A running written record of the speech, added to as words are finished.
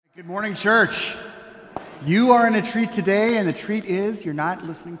Good morning, church. You are in a treat today, and the treat is you're not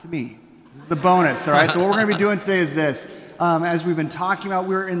listening to me. This is the bonus, all right? So what we're going to be doing today is this. As we've been talking about,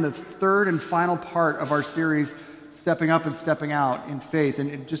 we're in the third and final part of our series, Stepping Up and Stepping Out in Faith,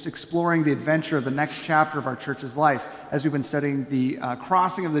 and just exploring the adventure of the next chapter of our church's life as we've been studying the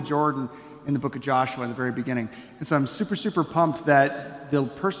crossing of the Jordan in the book of Joshua at the very beginning. And so I'm super pumped that the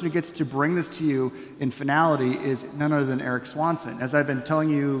person who gets to bring this to you in finality is none other than Eric Swanson. As I've been telling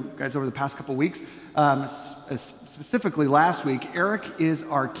you guys over the past couple weeks, specifically last week, Eric is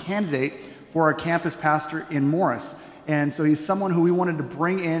our candidate for our campus pastor in Morris. And so he's someone who we wanted to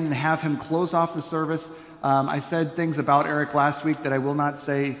bring in and have him close off the service. I said things about Eric last week that I will not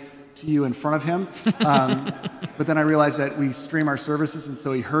say to you in front of him. But then I realized that we stream our services, and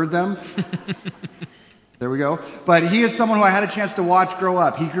so he heard them. There we go. But he is someone who I had a chance to watch grow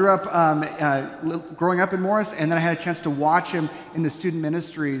up. He grew up growing up in Morris, and then I had a chance to watch him in the student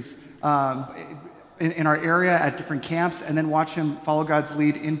ministries in our area at different camps, and then watch him follow God's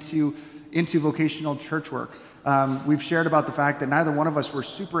lead into vocational church work. We've shared about the fact that neither one of us were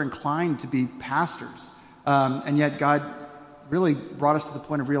super inclined to be pastors, and yet God really brought us to the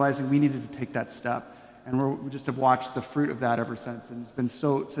point of realizing we needed to take that step. And we just have watched the fruit of that ever since. And it's been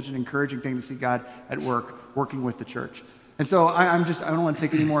such an encouraging thing to see God at work, working with the church. And so I don't want to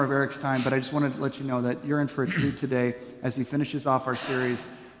take any more of Eric's time, but I just want to let you know that you're in for a treat today as he finishes off our series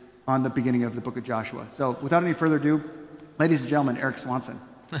on the beginning of the book of Joshua. So without any further ado, ladies and gentlemen, Eric Swanson.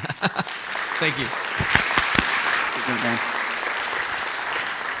 Thank you.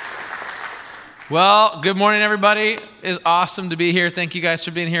 Well, good morning, everybody. It's awesome to be here. Thank you guys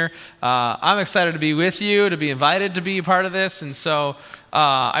for being here. I'm excited to be with you, to be invited to be a part of this. And so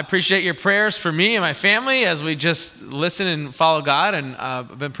I appreciate your prayers for me and my family as we just listen and follow God. And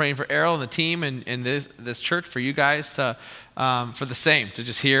I've been praying for Errol and the team and this church, for you guys to for the same, to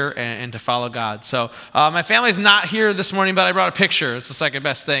just hear and to follow God. So my family's not here this morning, but I brought a picture. It's the second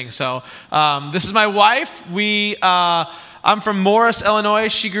best thing. So this is my wife. I'm from Morris, Illinois.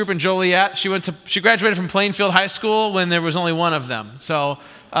 She grew up in Joliet. She graduated from Plainfield High School when there was only one of them. So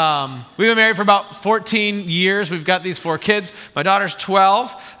we've been married for about 14 years. We've got these 4 kids. My daughter's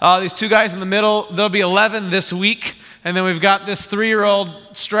 12. These 2 guys in the middle, they'll be 11 this week. And then we've got this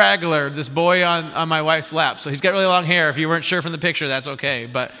 3-year-old straggler, this boy on my wife's lap. So he's got really long hair. If you weren't sure from the picture, that's okay.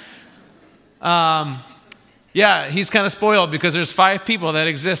 But yeah, he's kind of spoiled because there's 5 people that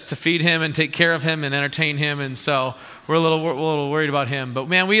exist to feed him and take care of him and entertain him, and so we're a little worried about him. But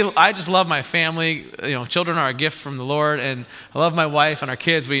man, I just love my family. You know, children are a gift from the Lord, and I love my wife and our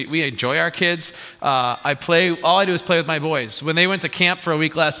kids. We enjoy our kids. All I do is play with my boys. When they went to camp for a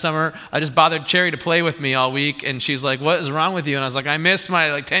week last summer, I just bothered Cherry to play with me all week, and she's like, "What is wrong with you?" And I was like, "I miss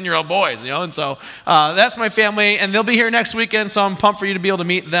my 10-year-old boys," you know. And so that's my family, and they'll be here next weekend. So I'm pumped for you to be able to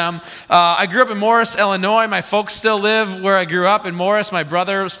meet them. I grew up in Morris, Illinois. My folks still live where I grew up in Morris. My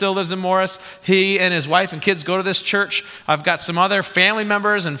brother still lives in Morris. He and his wife and kids go to this church. I've got some other family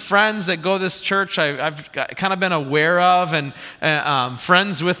members and friends that go to this church I've kind of been aware of, and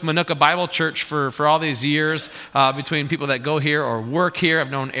friends with Manuka Bible Church for all these years, between people that go here or work here. I've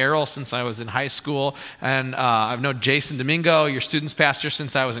known Errol since I was in high school, and I've known Jason Domingo, your students pastor,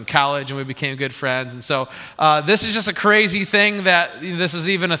 since I was in college, and we became good friends. And so this is just a crazy thing that this is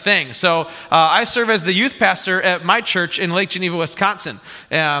even a thing. So I serve as the youth pastor at my church in Lake Geneva, Wisconsin.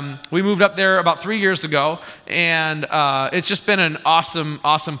 We moved up there about 3 years ago, and it's just been an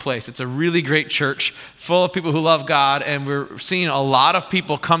awesome place. It's a really great church full of people who love God, and we're seeing a lot of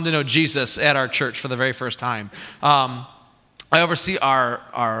people come to know Jesus at our church for the very first time. I oversee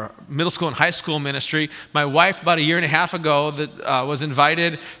our middle school and high school ministry. My wife, about a year and a half ago, was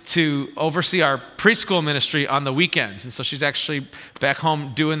invited to oversee our preschool ministry on the weekends. And so she's actually back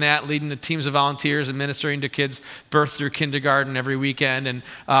home doing that, leading the teams of volunteers and ministering to kids birth through kindergarten every weekend. And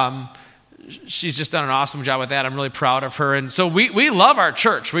she's just done an awesome job with that. I'm really proud of her. And so we love our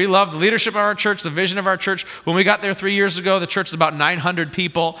church. We love the leadership of our church, the vision of our church. When we got there 3 years ago, the church is about 900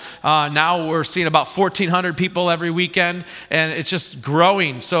 people. Now we're seeing about 1,400 people every weekend, and it's just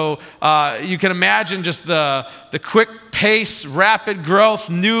growing. So you can imagine just the quick pace, rapid growth,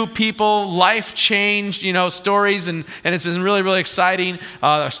 new people, life change, stories, and it's been really, really exciting.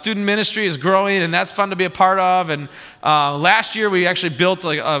 Our student ministry is growing, and that's fun to be a part of. And last year, we actually built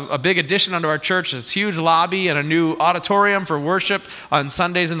a big addition onto our church, this huge lobby and a new auditorium for worship on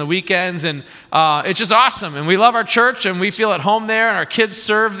Sundays and the weekends, and it's just awesome. And we love our church, and we feel at home there, and our kids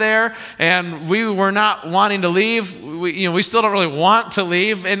serve there, and we were not wanting to leave. We still don't really want to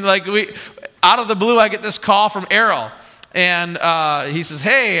leave, and out of the blue, I get this call from Errol. And he says,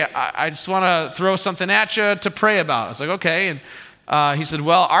 "Hey, I just want to throw something at you to pray about." I was like, "Okay." And he said,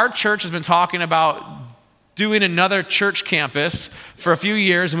 well, our church has been talking about doing another church campus for a few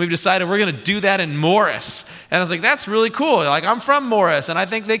years, and we've decided we're going to do that in Morris. And I was like, that's really cool. Like, I'm from Morris, and I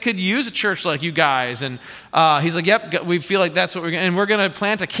think they could use a church like you guys. And he's like, yep, we feel like that's what we're going to, and we're going to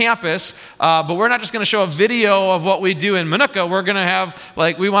plant a campus, but we're not just going to show a video of what we do in Minooka. We're going to have,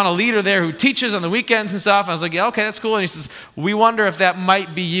 like, we want a leader there who teaches on the weekends and stuff. I was like, yeah, okay, that's cool. And he says, we wonder if that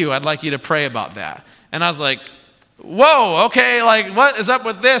might be you. I'd like you to pray about that. And I was like, whoa, okay, like, what is up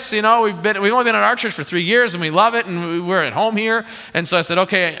with this? You know, we've only been at our church for 3 years, and we love it, and we're at home here. And so I said,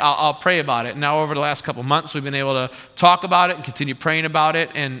 okay, I'll pray about it. And now over the last couple months, we've been able to talk about it and continue praying about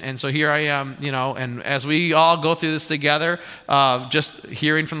it. And so here I am, you know, and as we all go through this together, just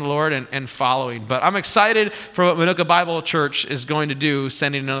hearing from the Lord and following. But I'm excited for what Minooka Bible Church is going to do,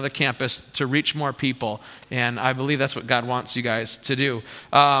 sending another campus to reach more people. And I believe that's what God wants you guys to do.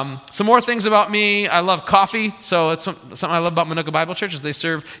 Some more things about me. I love coffee, so it's something I love about Minooka Bible Church is they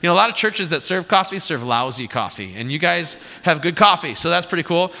serve, you know, a lot of churches that serve coffee serve lousy coffee, and you guys have good coffee, so that's pretty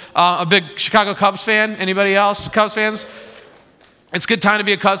cool. A big Chicago Cubs fan. Anybody else Cubs fans? It's a good time to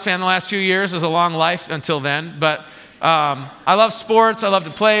be a Cubs fan the last few years. It was a long life until then, but I love sports. I love to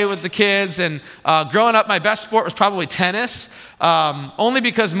play with the kids, and growing up, my best sport was probably tennis. Only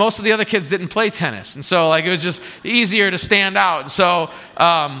because most of the other kids didn't play tennis. And so, like, it was just easier to stand out. So,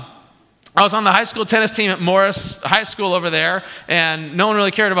 I was on the high school tennis team at Morris High School over there, and no one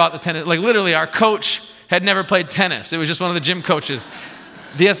really cared about the tennis. Like, literally, our coach had never played tennis. It was just one of the gym coaches.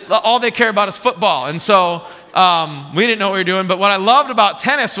 All they care about is football. And so, we didn't know what we were doing. But what I loved about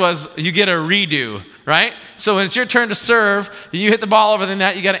tennis was you get a redo, right? So when it's your turn to serve, you hit the ball over the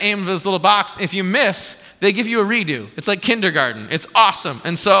net, you got to aim for this little box. If you miss, they give you a redo. It's like kindergarten. It's awesome.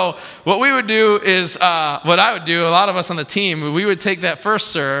 And so what we would do is, what I would do, a lot of us on the team, we would take that first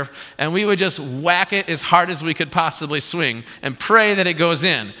serve and we would just whack it as hard as we could possibly swing and pray that it goes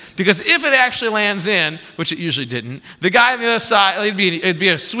in. Because if it actually lands in, which it usually didn't, the guy on the other side, it'd be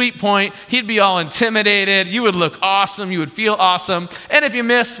a sweet point. He'd be all intimidated. You would look awesome. You would feel awesome. And if you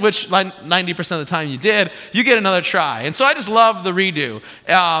miss, which like 90% of the time you did, you get another try. And so I just love the redo.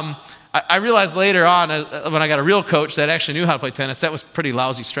 I realized later on, when I got a real coach that actually knew how to play tennis, that was pretty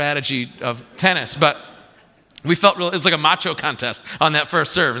lousy strategy of tennis. But we felt it was like a macho contest on that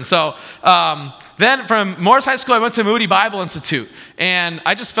first serve. And so then from Morris High School, I went to Moody Bible Institute. And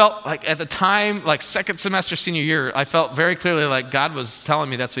I just felt like at the time, like second semester senior year, I felt very clearly like God was telling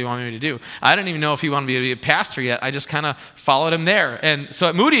me that's what he wanted me to do. I didn't even know if he wanted me to be a pastor yet. I just kind of followed him there. And so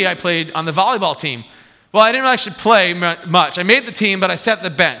at Moody, I played on the volleyball team. Well, I didn't actually play much. I made the team, but I sat the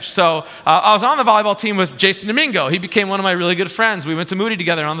bench. So I was on the volleyball team with Jason Domingo. He became one of my really good friends. We went to Moody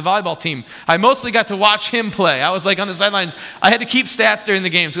together on the volleyball team. I mostly got to watch him play. I was like on the sidelines. I had to keep stats during the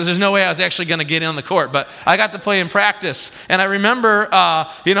games because there's no way I was actually going to get in on the court. But I got to play in practice. And I remember,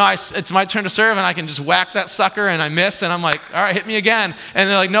 it's my turn to serve, and I can just whack that sucker, and I miss. And I'm like, all right, hit me again. And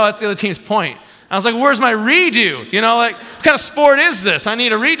they're like, no, that's the other team's point. I was like, where's my redo? You know, like, what kind of sport is this? I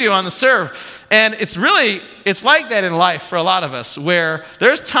need a redo on the serve. And it's like that in life for a lot of us, where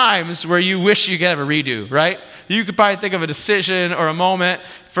there's times where you wish you could have a redo, right? You could probably think of a decision or a moment.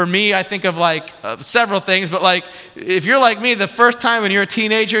 For me, I think of like several things, but like if you're like me, the first time when you're a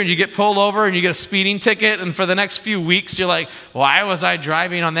teenager and you get pulled over and you get a speeding ticket, and for the next few weeks you're like, why was I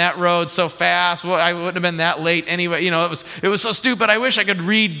driving on that road so fast? Well, I wouldn't have been that late anyway. You know, it was so stupid. I wish I could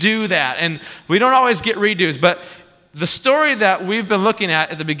redo that. And we don't always get redos, but the story that we've been looking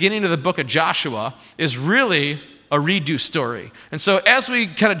at the beginning of the book of Joshua is really a redo story. And so as we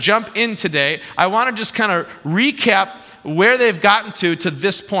kind of jump in today, I want to just kind of recap where they've gotten to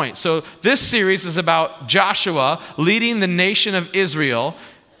this point. So this series is about Joshua leading the nation of Israel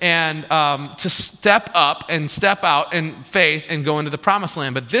and to step up and step out in faith and go into the promised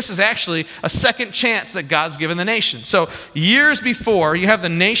land. But this is actually a second chance that God's given the nation. So years before, you have the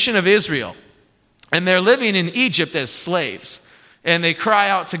nation of Israel. And they're living in Egypt as slaves. And they cry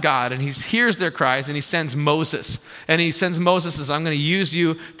out to God, and he hears their cries, and he sends Moses. And he sends Moses and says, I'm going to use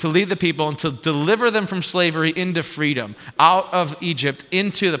you to lead the people and to deliver them from slavery into freedom, out of Egypt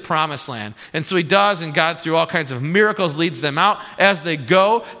into the promised land. And so he does, and God, through all kinds of miracles, leads them out. As they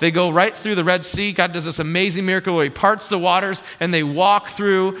go right through the Red Sea. God does this amazing miracle where he parts the waters, and they walk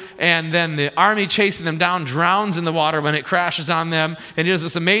through, and then the army chasing them down drowns in the water when it crashes on them. And he does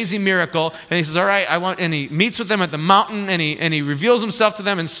this amazing miracle, and he says, all right, and he meets with them at the mountain, and he reveals himself to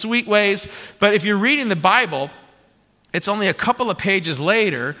them in sweet ways. But if you're reading the Bible, it's only a couple of pages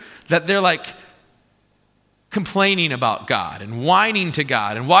later that they're like, complaining about God and whining to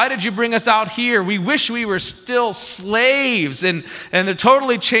God. And why did you bring us out here? We wish we were still slaves. And they're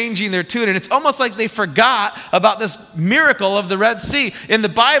totally changing their tune. And it's almost like they forgot about this miracle of the Red Sea. In the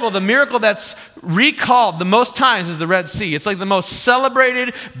Bible, the miracle that's recalled the most times is the Red Sea. It's like the most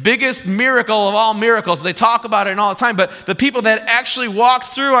celebrated, biggest miracle of all miracles. They talk about it all the time. But the people that actually walked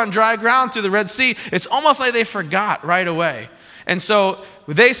through on dry ground through the Red Sea, it's almost like they forgot right away. And so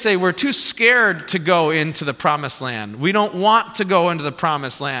they say, we're too scared to go into the promised land. We don't want to go into the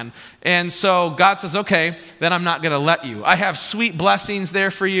promised land. And so God says, okay, then I'm not going to let you. I have sweet blessings there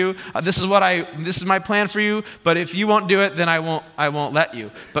for you. This is my plan for you. But if you won't do it, then I won't let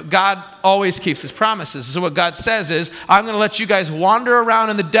you. But God always keeps his promises. So what God says is, I'm going to let you guys wander around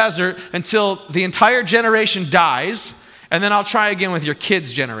in the desert until the entire generation dies. And then I'll try again with your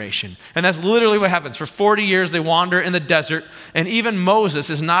kids' generation. And that's literally what happens. For 40 years, they wander in the desert. And even Moses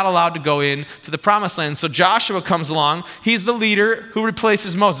is not allowed to go in to the promised land. So Joshua comes along. He's the leader who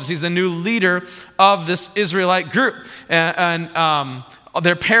replaces Moses. He's the new leader of this Israelite group. And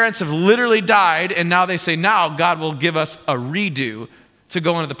their parents have literally died. And now they say, now God will give us a redo to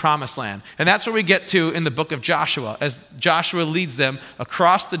go into the promised land. And that's where we get to in the book of Joshua, as Joshua leads them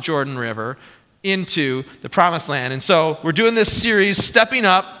across the Jordan River into the promised land. And so we're doing this series, Stepping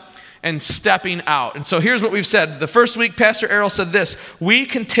Up and Stepping Out. And so here's what we've said. The first week, Pastor Errol said this: we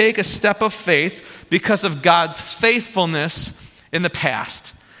can take a step of faith because of God's faithfulness in the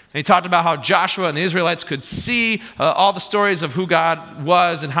past. And he talked about how Joshua and the Israelites could see all the stories of who God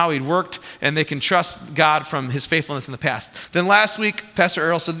was and how he'd worked, and they can trust God from his faithfulness in the past. Then last week, Pastor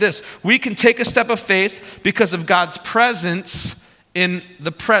Errol said this: we can take a step of faith because of God's presence in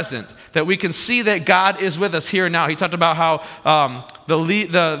the present, that we can see that God is with us here and now. He talked about how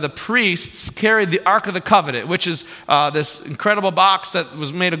the priests carried the Ark of the Covenant, which is this incredible box that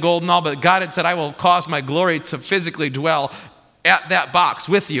was made of gold and all, but God had said, I will cause my glory to physically dwell at that box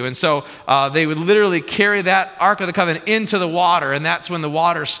with you. And so they would literally carry that Ark of the Covenant into the water, and that's when the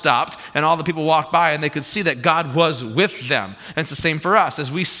water stopped and all the people walked by and they could see that God was with them. And it's the same for us.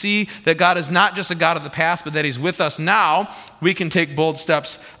 As we see that God is not just a God of the past, but that he's with us now, we can take bold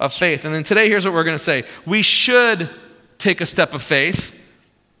steps of faith. And then today, here's what we're going to say. We should take a step of faith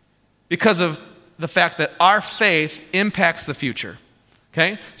because of the fact that our faith impacts the future.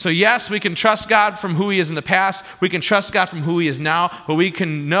 Okay? So yes, we can trust God from who he is in the past. We can trust God from who he is now. But we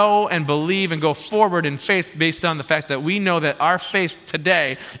can know and believe and go forward in faith based on the fact that we know that our faith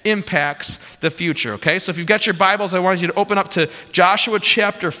today impacts the future. Okay? So if you've got your Bibles, I want you to open up to Joshua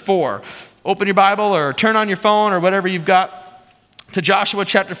chapter 4. Open your Bible or turn on your phone or whatever you've got to Joshua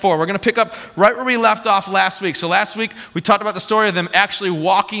chapter 4. We're going to pick up right where we left off last week. So last week, we talked about the story of them actually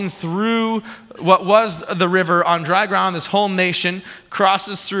walking through what was the river on dry ground. This whole nation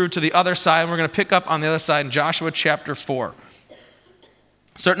crosses through to the other side, and we're going to pick up on the other side in Joshua chapter 4.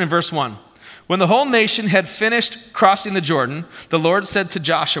 Starting in verse 1. When the whole nation had finished crossing the Jordan, the Lord said to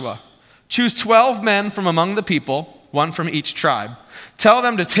Joshua, choose 12 men from among the people, one from each tribe. Tell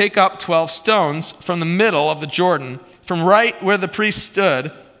them to take up 12 stones from the middle of the Jordan, from right where the priest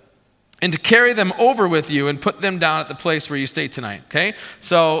stood, and to carry them over with you and put them down at the place where you stay tonight. Okay?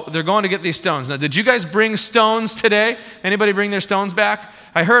 So they're going to get these stones. Now, did you guys bring stones today? Anybody bring their stones back?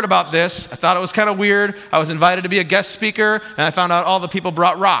 I heard about this. I thought it was kind of weird. I was invited to be a guest speaker, and I found out all the people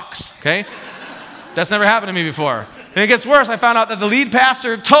brought rocks. Okay? That's never happened to me before. And it gets worse. I found out that the lead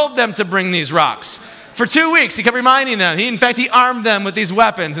pastor told them to bring these rocks. For 2 weeks, he kept reminding them. In fact, he armed them with these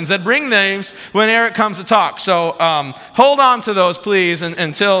weapons and said, bring names when Eric comes to talk. So hold on to those, please,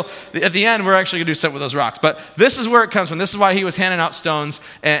 until at the end, we're actually going to do something with those rocks. But this is where it comes from. This is why he was handing out stones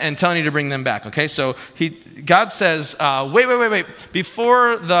and telling you to bring them back. Okay, so God says, wait.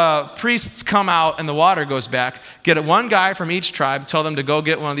 Before the priests come out and the water goes back, get one guy from each tribe, tell them to go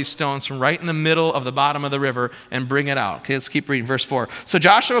get one of these stones from right in the middle of the bottom of the river and bring it out. Okay, let's keep reading. Verse 4. So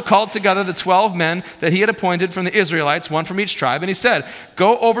Joshua called together the 12 men that he had appointed from the Israelites, one from each tribe, and he said,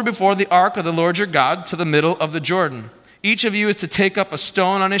 go over before the ark of the Lord your God to the middle of the Jordan. Each of you is to take up a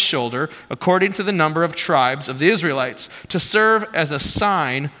stone on his shoulder, according to the number of tribes of the Israelites, to serve as a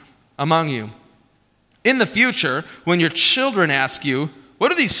sign among you. In the future, when your children ask you, what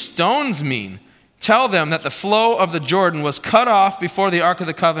do these stones mean? Tell them that the flow of the Jordan was cut off before the Ark of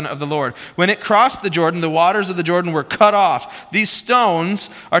the Covenant of the Lord. When it crossed the Jordan, the waters of the Jordan were cut off. These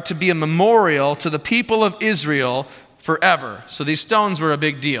stones are to be a memorial to the people of Israel forever. So these stones were a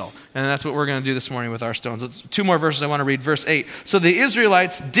big deal. And that's what we're going to do this morning with our stones. 2 more verses I want to read. Verse 8. So the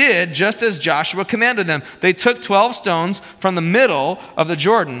Israelites did just as Joshua commanded them. They took 12 stones from the middle of the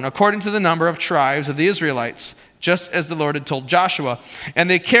Jordan, according to the number of tribes of the Israelites. just as the Lord had told Joshua. And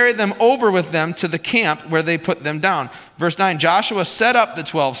they carried them over with them to the camp where they put them down. Verse 9, Joshua set up the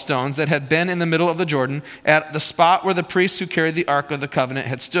 12 stones that had been in the middle of the Jordan at the spot where the priests who carried the Ark of the Covenant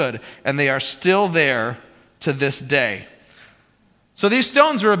had stood. And they are still there to this day. So these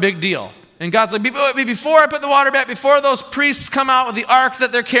stones were a big deal. And God's like, before I put the water back, before those priests come out with the ark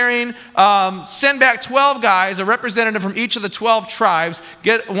that they're carrying, send back 12 guys, a representative from each of the 12 tribes,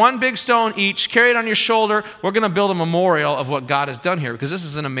 get one big stone each, carry it on your shoulder. We're going to build a memorial of what God has done here, because this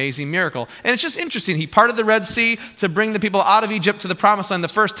is an amazing miracle. And it's just interesting. He parted the Red Sea to bring the people out of Egypt to the Promised Land the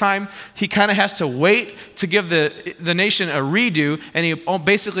first time. He kind of has to wait to give the nation a redo, and he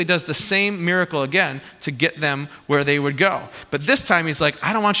basically does the same miracle again to get them where they would go. But this time he's like,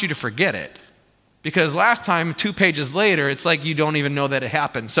 I don't want you to forget it. Because last time, 2 pages later, it's like you don't even know that it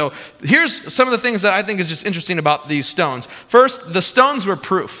happened. So here's some of the things that I think is just interesting about these stones. First, the stones were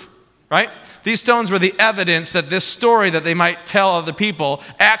proof, right? These stones were the evidence that this story that they might tell other people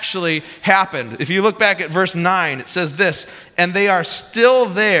actually happened. If you look back at verse 9, it says this, and they are still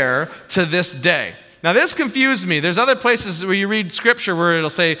there to this day. Now, this confused me. There's other places where you read scripture where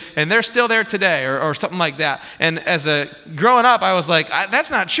it'll say, and they're still there today, or something like that. And growing up, I was like, that's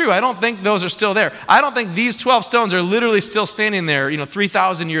not true. I don't think those are still there. I don't think these 12 stones are literally still standing there,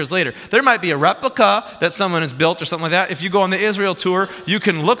 3,000 years later. There might be a replica that someone has built or something like that. If you go on the Israel tour, you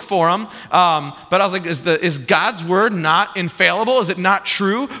can look for them. But I was like, is God's word not infallible? Is it not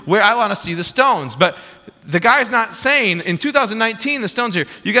true? Where I want to see the stones. But the guy's not saying, in 2019, the stones are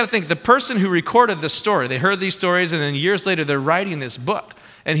here. You got to think, the person who recorded this story, they heard these stories, and then years later, they're writing this book.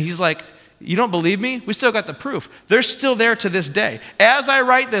 And he's like, you don't believe me? We still got the proof. They're still there to this day. As I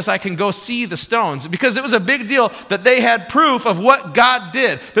write this, I can go see the stones, because it was a big deal that they had proof of what God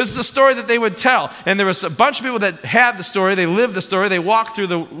did. This is a story that they would tell. And there was a bunch of people that had the story. They lived the story. They walked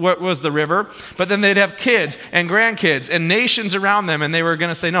through what was the river. But then they'd have kids and grandkids and nations around them, and they were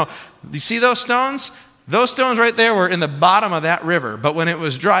going to say, no, you see those stones? Those stones right there were in the bottom of that river. But when it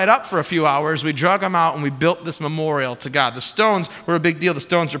was dried up for a few hours, we drug them out and we built this memorial to God. The stones were a big deal. The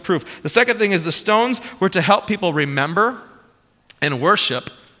stones are proof. The second thing is the stones were to help people remember and worship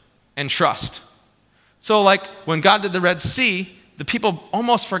and trust. So like when God did the Red Sea, the people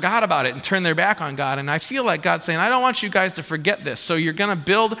almost forgot about it and turned their back on God. And I feel like God's saying, I don't want you guys to forget this. So you're going to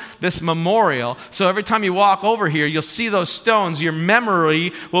build this memorial. So every time you walk over here, you'll see those stones. Your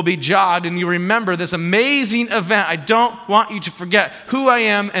memory will be jogged and you remember this amazing event. I don't want you to forget who I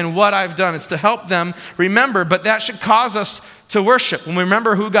am and what I've done. It's to help them remember, but that should cause us to worship. When we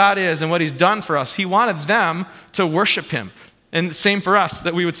remember who God is and what he's done for us, he wanted them to worship him. And same for us,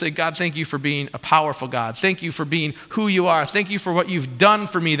 that we would say, God, thank you for being a powerful God. Thank you for being who you are. Thank you for what you've done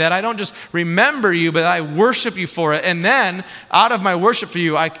for me, that I don't just remember you, but I worship you for it. And then out of my worship for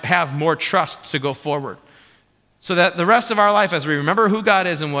you, I have more trust to go forward. So that the rest of our life, as we remember who God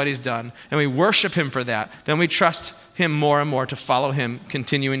is and what he's done, and we worship him for that, then we trust him more and more to follow him,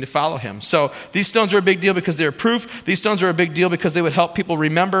 continuing to follow him. So these stones are a big deal because they're proof. These stones are a big deal because they would help people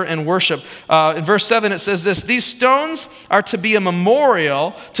remember and worship. In verse 7, it says this, these stones are to be a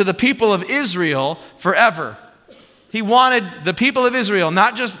memorial to the people of Israel forever. He wanted the people of Israel,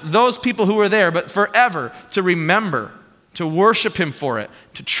 not just those people who were there, but forever to remember, to worship him for it,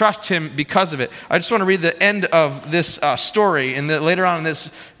 to trust him because of it. I just want to read the end of this story, and later on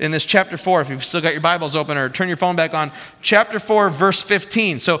in this chapter 4, if you've still got your Bibles open or turn your phone back on, chapter 4, verse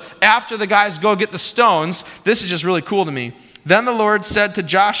 15. So after the guys go get the stones, this is just really cool to me. Then the Lord said to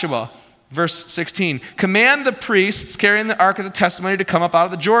Joshua, verse 16, command the priests carrying the ark of the testimony to come up out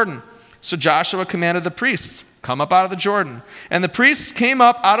of the Jordan. So Joshua commanded the priests, come up out of the Jordan. And the priests came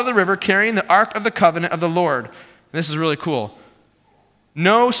up out of the river carrying the ark of the covenant of the Lord. This is really cool.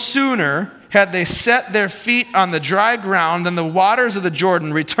 No sooner had they set their feet on the dry ground than the waters of the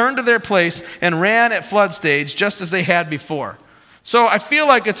Jordan returned to their place and ran at flood stage just as they had before. So I feel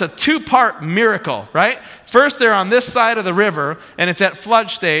like it's a two-part miracle, right? First, they're on this side of the river, and it's at flood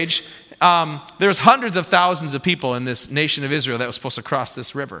stage. There's hundreds of thousands of people in this nation of Israel that was supposed to cross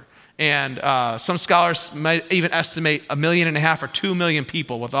this river. And some scholars might even estimate 1.5 million or 2 million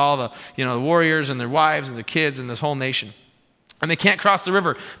people with all the warriors and their wives and their kids and this whole nation. And they can't cross the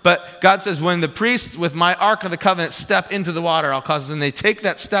river. But God says, when the priests with my Ark of the Covenant step into the water, I'll cause them. And they take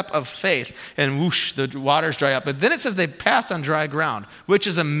that step of faith, and whoosh, the waters dry up. But then it says they pass on dry ground, which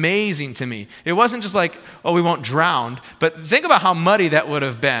is amazing to me. It wasn't just like, oh, we won't drown. But think about how muddy that would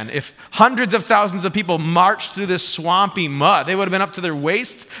have been. If hundreds of thousands of people marched through this swampy mud, they would have been up to their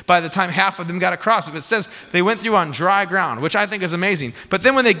waists by the time half of them got across. If it says they went through on dry ground, which I think is amazing. But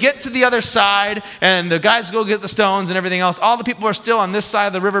then when they get to the other side, and the guys go get the stones and everything else, all the people people are still on this side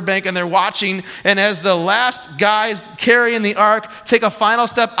of the riverbank, and they're watching. And as the last guys carrying the ark take a final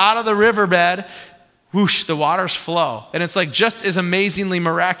step out of the riverbed, whoosh, the waters flow. And it's like just as amazingly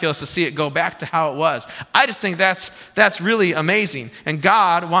miraculous to see it go back to how it was. I just think that's really amazing. And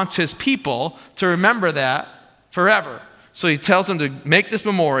God wants his people to remember that forever. So he tells them to make this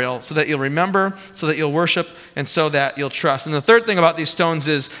memorial so that you'll remember, so that you'll worship, and so that you'll trust. And the third thing about these stones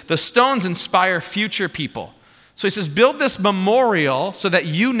is the stones inspire future people. So he says, build this memorial so that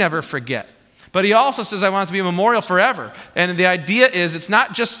you never forget. But he also says, I want it to be a memorial forever. And the idea is it's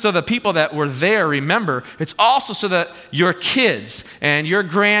not just so the people that were there remember, it's also so that your kids and your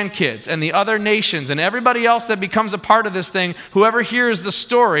grandkids and the other nations and everybody else that becomes a part of this thing, whoever hears the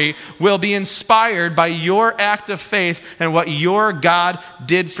story will be inspired by your act of faith and what your God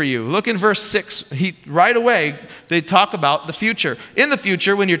did for you. Look in verse 6. Right away, they talk about the future. In the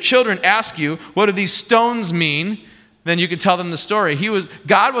future, when your children ask you, what do these stones mean? Then you can tell them the story.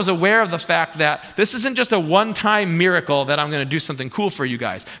 God was aware of the fact that this isn't just a one-time miracle that I'm going to do something cool for you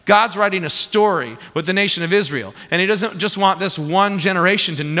guys. God's writing a story with the nation of Israel. And he doesn't just want this one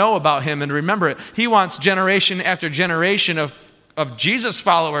generation to know about him and remember it. He wants generation after generation of Jesus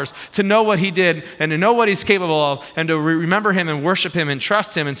followers to know what he did and to know what he's capable of and to remember him and worship him and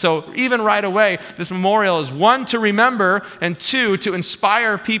trust him. And so even right away, this memorial is one, to remember, and two, to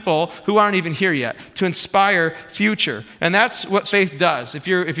inspire people who aren't even here yet, to inspire future. And that's what faith does. If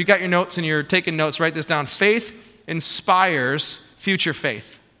you got your notes and you're taking notes, write this down. Faith inspires future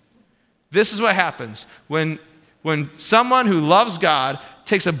faith. This is what happens when someone who loves God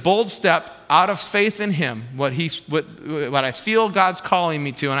takes a bold step out of faith in him, what I feel God's calling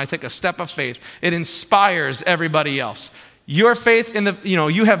me to, and I take a step of faith, it inspires everybody else. Your faith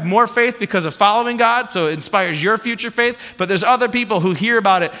you have more faith because of following God, so it inspires your future faith, but there's other people who hear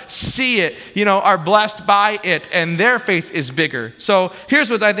about it, see it, are blessed by it, and their faith is bigger. So here's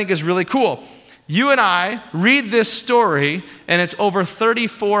what I think is really cool. You and I read this story, and it's over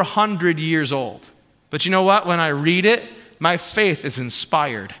 3,400 years old. But you know what? When I read it, my faith is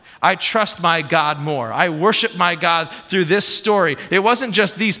inspired. I trust my God more. I worship my God through this story. It wasn't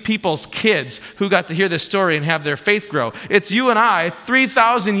just these people's kids who got to hear this story and have their faith grow. It's you and I,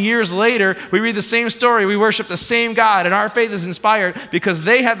 3,000 years later, we read the same story, we worship the same God, and our faith is inspired because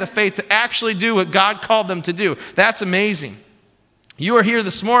they had the faith to actually do what God called them to do. That's amazing. You are here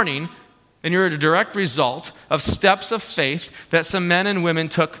this morning, and you're a direct result of steps of faith that some men and women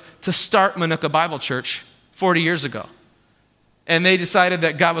took to start Manuka Bible Church 40 years ago. And they decided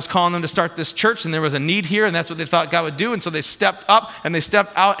that God was calling them to start this church, and there was a need here, and that's what they thought God would do. And so they stepped up, and they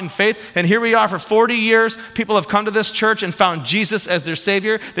stepped out in faith. And here we are for 40 years. People have come to this church and found Jesus as their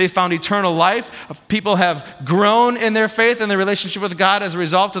Savior. They found eternal life. People have grown in their faith and their relationship with God as a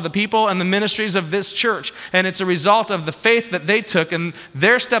result of the people and the ministries of this church. And it's a result of the faith that they took, and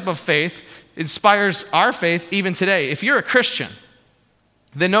their step of faith inspires our faith even today. If you're a Christian,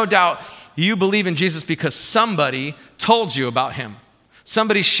 then no doubt you believe in Jesus because somebody told you about him.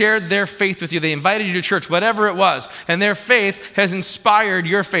 Somebody shared their faith with you. They invited you to church, whatever it was. And their faith has inspired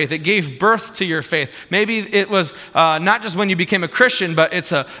your faith. It gave birth to your faith. Maybe it was not just when you became a Christian, but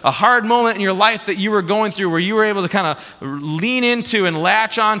it's a hard moment in your life that you were going through where you were able to kind of lean into and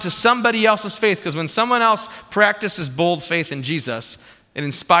latch on to somebody else's faith. Because when someone else practices bold faith in Jesus, it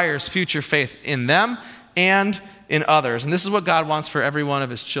inspires future faith in them and in others. And this is what God wants for every one of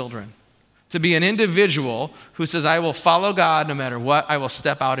his children. To be an individual who says, I will follow God no matter what, I will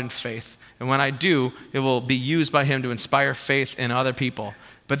step out in faith. And when I do, it will be used by him to inspire faith in other people.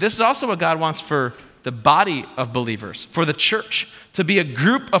 But this is also what God wants for the body of believers, for the church, to be a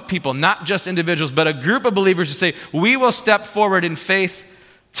group of people, not just individuals, but a group of believers who say, we will step forward in faith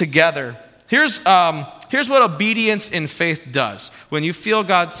together. Here's what obedience in faith does. When you feel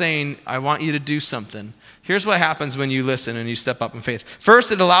God saying, I want you to do something, here's what happens when you listen and you step up in faith.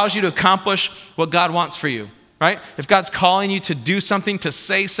 First, it allows you to accomplish what God wants for you, right? If God's calling you to do something, to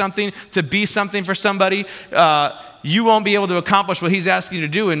say something, to be something for somebody, you won't be able to accomplish what he's asking you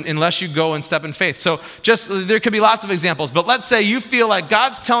to do unless you go and step in faith. So there could be lots of examples, but let's say you feel like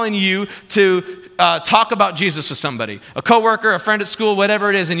God's telling you to talk about Jesus with somebody, a coworker, a friend at school, whatever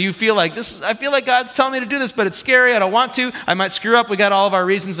it is, and you feel like I feel like God's telling me to do this, but it's scary, I don't want to, I might screw up, we got all of our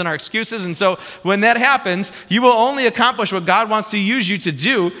reasons and our excuses, and so when that happens, you will only accomplish what God wants to use you to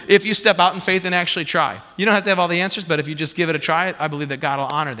do if you step out in faith and actually try. You don't have to have all the answers, but if you just give it a try, I believe that God will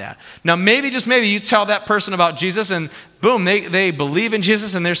honor that. Now maybe, just maybe, you tell that person about Jesus and boom, they believe in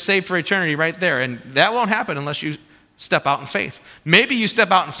Jesus and they're saved for eternity right there, and that won't happen unless you step out in faith. Maybe you step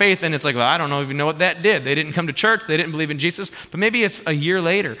out in faith and it's like, well, I don't even know what that did. They didn't come to church. They didn't believe in Jesus. But maybe it's a year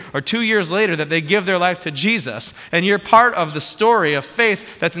later or 2 years later that they give their life to Jesus. And you're part of the story of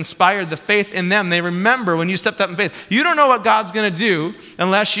faith that's inspired the faith in them. They remember when you stepped up in faith. You don't know what God's going to do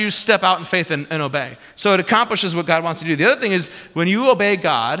unless you step out in faith and obey. So it accomplishes what God wants to do. The other thing is when you obey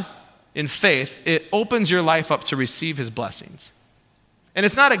God in faith, it opens your life up to receive his blessings. And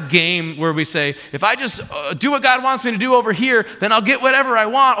it's not a game where we say, if I just do what God wants me to do over here, then I'll get whatever I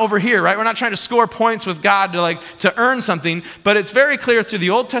want over here, right? We're not trying to score points with God to earn something, but it's very clear through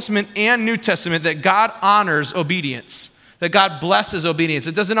the Old Testament and New Testament that God honors obedience, that God blesses obedience.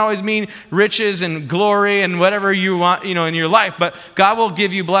 It doesn't always mean riches and glory and whatever you want, in your life, but God will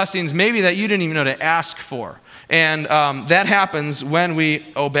give you blessings maybe that you didn't even know to ask for. And that happens when we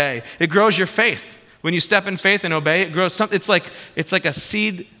obey. It grows your faith. When you step in faith and obey, it grows. It's like a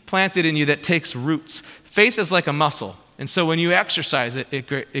seed planted in you that takes roots. Faith is like a muscle. And so when you exercise it,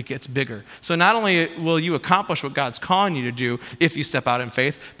 it gets bigger. So not only will you accomplish what God's calling you to do if you step out in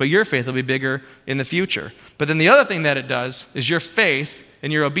faith, but your faith will be bigger in the future. But then the other thing that it does is your faith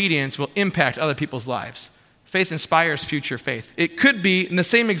and your obedience will impact other people's lives. Faith inspires future faith. It could be in the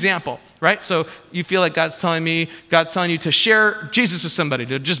same example, right? So you feel like God's telling you to share Jesus with somebody,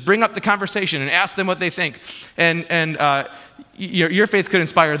 to just bring up the conversation and ask them what they think. And your faith could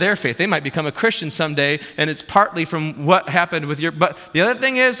inspire their faith. They might become a Christian someday, and it's partly from what happened with your... But the other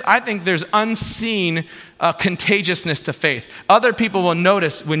thing is, I think there's unseen contagiousness to faith. Other people will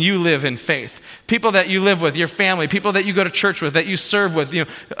notice when you live in faith. People that you live with, your family, people that you go to church with, that you serve with,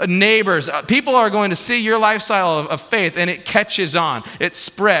 neighbors. People are going to see your lifestyle of faith, and it catches on. It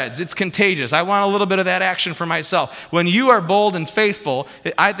spreads. It's contagious. I want a little bit of that action for myself. When you are bold and faithful,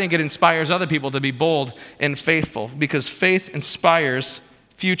 I think it inspires other people to be bold and faithful, because faith inspires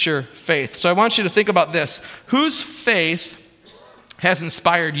future faith. So I want you to think about this. Whose faith has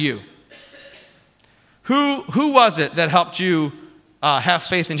inspired you? Who was it that helped you have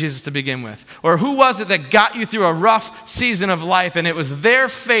faith in Jesus to begin with? Or who was it that got you through a rough season of life and it was their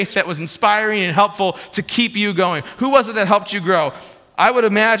faith that was inspiring and helpful to keep you going? Who was it that helped you grow? I would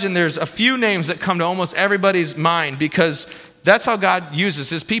imagine there's a few names that come to almost everybody's mind, because that's how God uses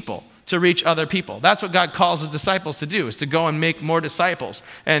his people, to reach other people. That's what God calls his disciples to do, is to go and make more disciples.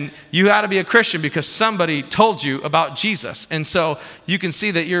 And you got to be a Christian because somebody told you about Jesus. And so you can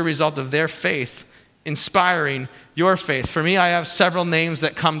see that you're a result of their faith inspiring your faith. For me, I have several names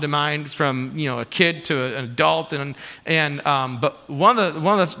that come to mind, from a kid to an adult, but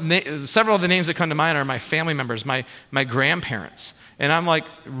several of the names that come to mind are my family members, my grandparents. And I'm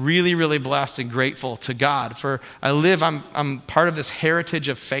really, really blessed and grateful to God for I'm part of this heritage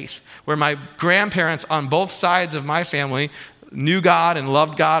of faith where my grandparents on both sides of my family knew God and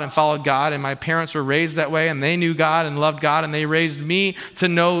loved God and followed God, and my parents were raised that way, and they knew God and loved God, and they raised me to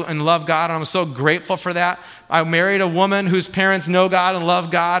know and love God, and I'm so grateful for that. I married a woman whose parents know God and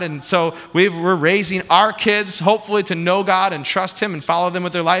love God, and so we're raising our kids, hopefully, to know God and trust him and follow them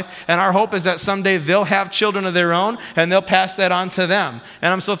with their life, and our hope is that someday they'll have children of their own, and they'll pass that on to them,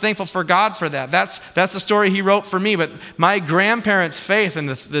 and I'm so thankful for God for that. That's the story he wrote for me, but my grandparents' faith and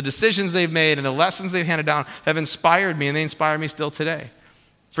the decisions they've made and the lessons they've handed down have inspired me, and they inspire me still today.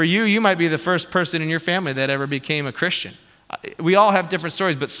 For you might be the first person in your family that ever became a Christian. We all have different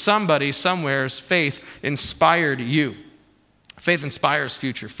stories, but somebody somewhere's faith inspired you. Faith inspires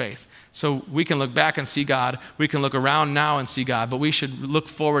future faith. So we can look back and see God. We can look around now and see God, but we should look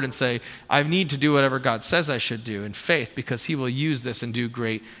forward and say, I need to do whatever God says I should do in faith, because he will use this and do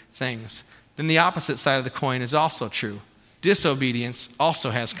great things. Then the opposite side of the coin is also true. Disobedience also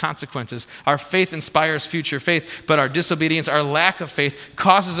has consequences. Our faith inspires future faith, but our disobedience, our lack of faith,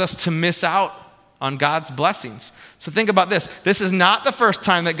 causes us to miss out on God's blessings. So think about this. This is not the first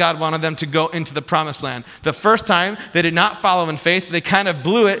time that God wanted them to go into the promised land. The first time they did not follow in faith, they kind of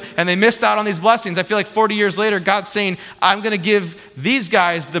blew it and they missed out on these blessings. I feel like 40 years later, God's saying, I'm going to give these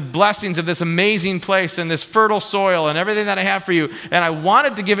guys the blessings of this amazing place and this fertile soil and everything that I have for you. And I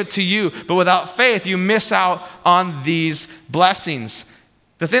wanted to give it to you, but without faith, you miss out on these blessings.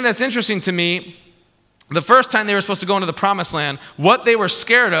 The thing that's interesting to me, the first time they were supposed to go into the promised land, what they were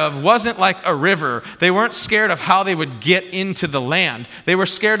scared of wasn't like a river. They weren't scared of how they would get into the land. They were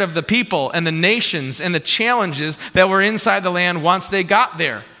scared of the people and the nations and the challenges that were inside the land once they got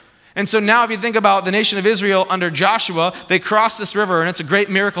there. And so now if you think about the nation of Israel under Joshua, they crossed this river, and it's a great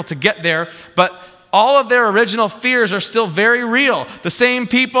miracle to get there, but all of their original fears are still very real. The same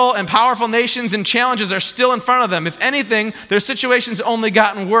people and powerful nations and challenges are still in front of them. If anything, their situation's only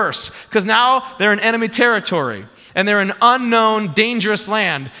gotten worse because now they're in enemy territory. And they're in unknown, dangerous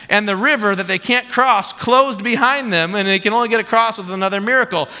land. And the river that they can't cross closed behind them, and they can only get across with another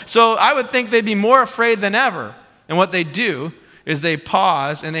miracle. So I would think they'd be more afraid than ever. And what they do is they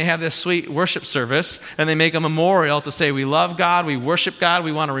pause and they have this sweet worship service, and they make a memorial to say, we love God, we worship God,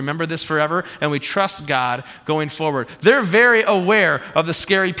 we want to remember this forever, and we trust God going forward. They're very aware of the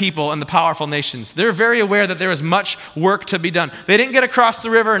scary people and the powerful nations. They're very aware that there is much work to be done. They didn't get across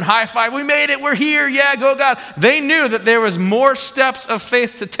the river and high five, we made it, we're here, yeah, go God. They knew that there was more steps of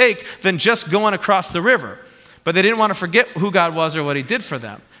faith to take than just going across the river. But they didn't want to forget who God was or what he did for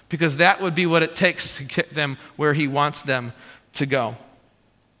them, because that would be what it takes to get them where he wants them to go.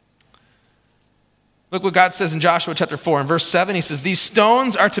 Look what God says in Joshua chapter 4. In verse 7, he says, these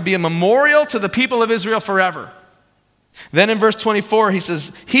stones are to be a memorial to the people of Israel forever. Then in verse 24, he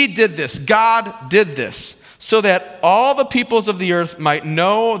says, he did this, God did this, so that all the peoples of the earth might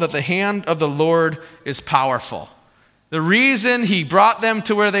know that the hand of the Lord is powerful. The reason he brought them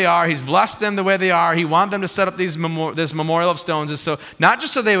to where they are, he's blessed them the way they are, he wanted them to set up this memorial of stones, is so not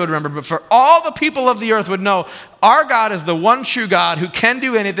just so they would remember, but for all the people of the earth would know our God is the one true God who can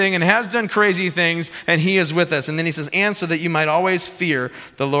do anything and has done crazy things, and he is with us. And then he says, and so that you might always fear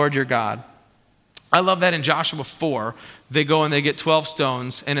the Lord your God. I love that in Joshua 4, they go and they get 12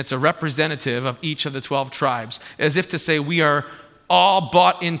 stones, and it's a representative of each of the 12 tribes, as if to say we are all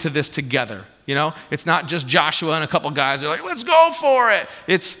bought into this together. You know, it's not just Joshua and a couple guys. They're like, let's go for it.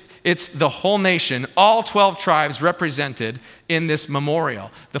 It's the whole nation, all 12 tribes represented in this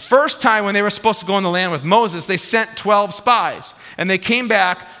memorial. The first time when they were supposed to go in the land with Moses, they sent 12 spies. And they came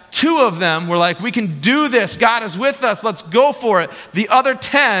back. 2 of them were like, we can do this. God is with us. Let's go for it. The other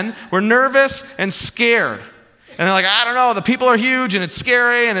 10 were nervous and scared. And they're like, I don't know, the people are huge and it's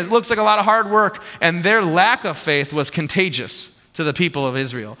scary and it looks like a lot of hard work. And their lack of faith was contagious to the people of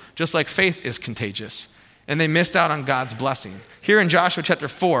Israel, just like faith is contagious. And they missed out on God's blessing. Here in Joshua chapter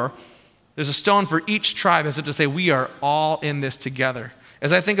 4, there's a stone for each tribe as if to say, we are all in this together.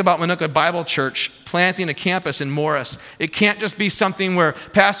 As I think about Manuka Bible Church planting a campus in Morris, it can't just be something where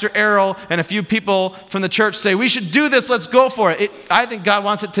Pastor Errol and a few people from the church say, we should do this, let's go for it. I think God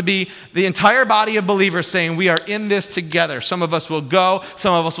wants it to be the entire body of believers saying, we are in this together. Some of us will go,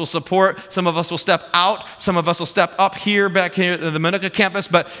 some of us will support, some of us will step out, some of us will step up here, back here at the Manuka campus,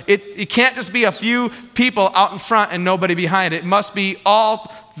 but it can't just be a few people out in front and nobody behind. It must be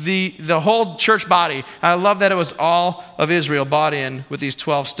all the whole church body. I love that it was all of Israel bought in with these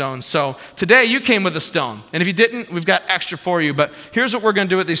 12 stones. So today you came with a stone. And if you didn't, we've got extra for you. But here's what we're going to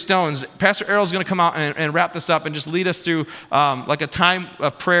do with these stones. Pastor Errol's going to come out and wrap this up and just lead us through like a time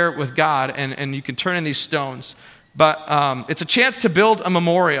of prayer with God. And you can turn in these stones. But it's a chance to build a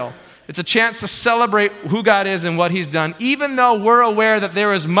memorial. It's a chance to celebrate who God is and what he's done, even though we're aware that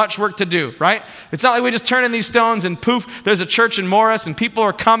there is much work to do, right? It's not like we just turn in these stones and poof, there's a church in Morris and people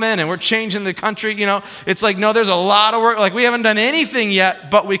are coming and we're changing the country, you know. It's like, no, there's a lot of work. Like we haven't done anything yet,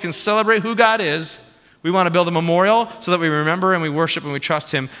 but we can celebrate who God is. We want to build a memorial so that we remember and we worship and we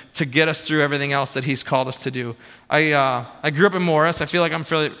trust him to get us through everything else that he's called us to do. I grew up in Morris. I feel like I'm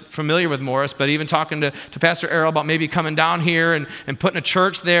fairly familiar with Morris, but even talking to Pastor Errol about maybe coming down here and putting a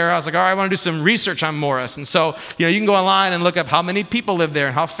church there, I was like, all right, I want to do some research on Morris. And so, you know, you can go online and look up how many people live there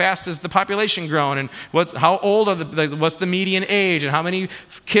and how fast is the population growing and how old are what's the median age and how many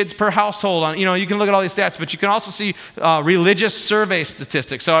kids per household. You know, you can look at all these stats, but you can also see religious survey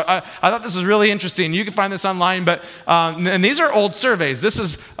statistics. So I thought this was really interesting. You can find this online, but and these are old surveys. This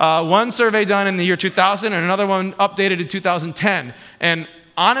is one survey done in the year 2000 and another one updated in 2010. And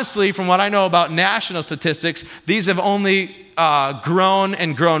honestly, from what I know about national statistics, these have only grown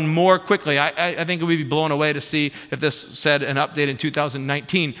and grown more quickly. I think we'd be blown away to see if this said an update in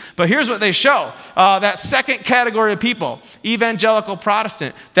 2019. But here's what they show. That second category of people, evangelical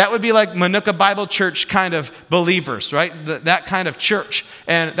Protestant, that would be like Manuka Bible Church kind of believers, right? That kind of church.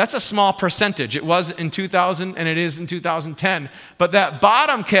 And that's a small percentage. It was in 2000 and it is in 2010. But that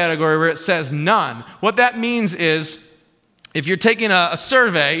bottom category where it says none, what that means is if you're taking a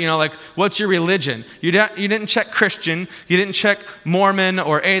survey, you know, like, what's your religion? You didn't check Christian, you didn't check Mormon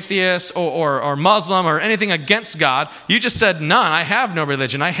or atheist or Muslim or anything against God. You just said, none, I have no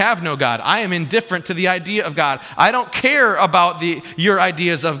religion, I have no God. I am indifferent to the idea of God. I don't care about your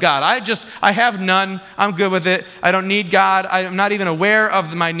ideas of God. I have none, I'm good with it. I don't need God. I'm not even aware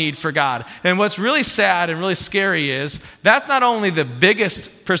of my need for God. And what's really sad and really scary is that's not only the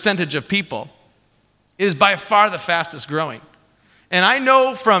biggest percentage of people, it is by far the fastest growing. And I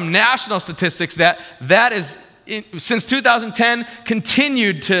know from national statistics that is, since 2010,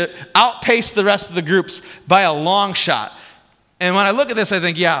 continued to outpace the rest of the groups by a long shot. And when I look at this, I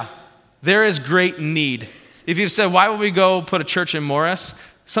think, yeah, there is great need. If you've said, why would we go put a church in Morris?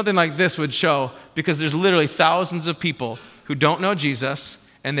 Something like this would show, because there's literally thousands of people who don't know Jesus,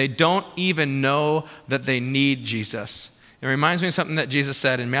 and they don't even know that they need Jesus. It reminds me of something that Jesus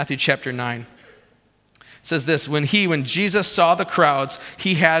said in Matthew chapter 9. It says this, when Jesus saw the crowds,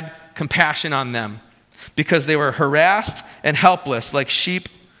 he had compassion on them because they were harassed and helpless like sheep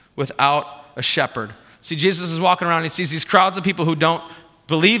without a shepherd. See, Jesus is walking around and he sees these crowds of people who don't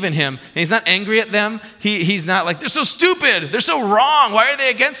believe in him, and he's not angry at them. He's not like, they're so stupid, they're so wrong, why are they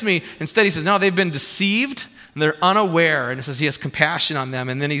against me? Instead, he says, no, they've been deceived, and they're unaware, and it says he has compassion on them.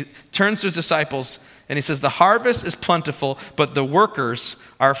 And then he turns to his disciples, and he says, the harvest is plentiful, but the workers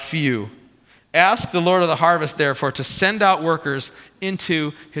are few. Ask the Lord of the harvest, therefore, to send out workers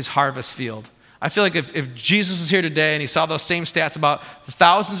into his harvest field. I feel like if Jesus was here today and he saw those same stats about the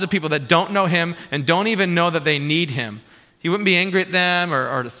thousands of people that don't know him and don't even know that they need him, he wouldn't be angry at them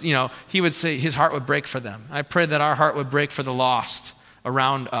or he would say his heart would break for them. I pray that our heart would break for the lost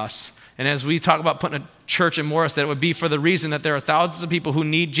around us. And as we talk about putting a church in Morris, that it would be for the reason that there are thousands of people who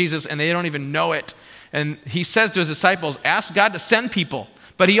need Jesus and they don't even know it. And he says to his disciples, ask God to send people.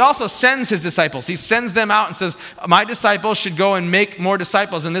 But he also sends his disciples. He sends them out and says, my disciples should go and make more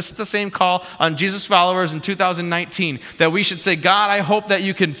disciples. And this is the same call on Jesus followers in 2019, that we should say, God, I hope that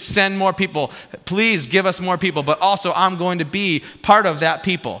you can send more people. Please give us more people. But also, I'm going to be part of that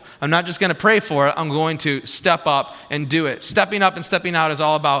people. I'm not just going to pray for it. I'm going to step up and do it. Stepping up and stepping out is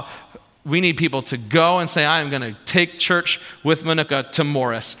all about, we need people to go and say, I'm going to take church with Manuka to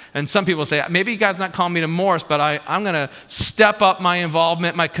Morris. And some people say, maybe God's not calling me to Morris, but I'm going to step up my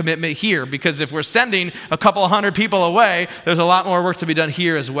involvement, my commitment here, because if we're sending a couple hundred people away, there's a lot more work to be done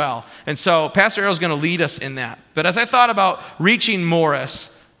here as well. And so Pastor Errol's going to lead us in that. But as I thought about reaching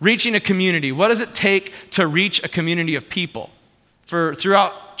Morris, reaching a community, what does it take to reach a community of people?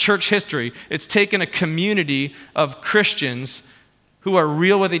 Throughout church history, it's taken a community of Christians who are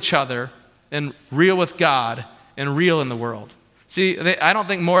real with each other and real with God and real in the world. See, I don't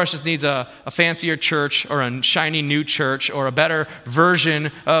think Morris just needs a fancier church or a shiny new church or a better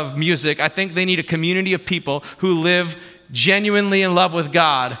version of music. I think they need a community of people who live genuinely in love with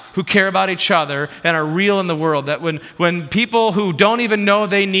God, who care about each other and are real in the world. That when people who don't even know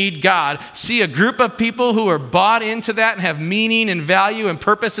they need God see a group of people who are bought into that and have meaning and value and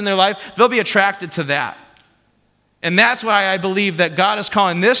purpose in their life, they'll be attracted to that. And that's why I believe that God is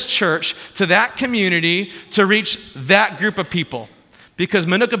calling this church to that community to reach that group of people. Because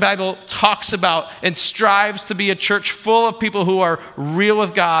Manuka Bible talks about and strives to be a church full of people who are real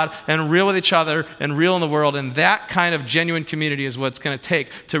with God and real with each other and real in the world. And that kind of genuine community is what it's going to take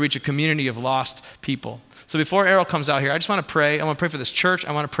to reach a community of lost people. So before Errol comes out here, I just want to pray. I want to pray for this church.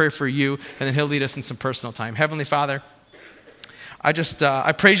 I want to pray for you. And then he'll lead us in some personal time. Heavenly Father,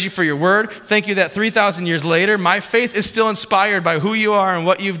 I praise you for your word. Thank you that 3,000 years later, my faith is still inspired by who you are and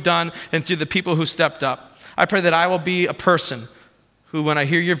what you've done and through the people who stepped up. I pray that I will be a person who, when I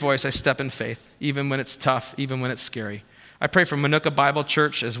hear your voice, I step in faith, even when it's tough, even when it's scary. I pray for Manuka Bible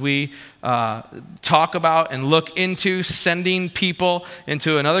Church as we talk about and look into sending people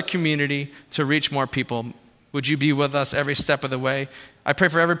into another community to reach more people. Would you be with us every step of the way? I pray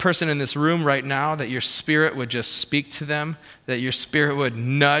for every person in this room right now that your spirit would just speak to them, that your spirit would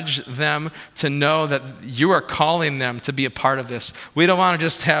nudge them to know that you are calling them to be a part of this. We don't want to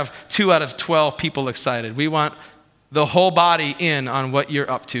just have 2 out of 12 people excited. We want the whole body in on what you're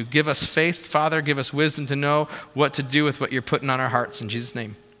up to. Give us faith, Father. Give us wisdom to know what to do with what you're putting on our hearts. In Jesus'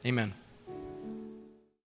 name, amen.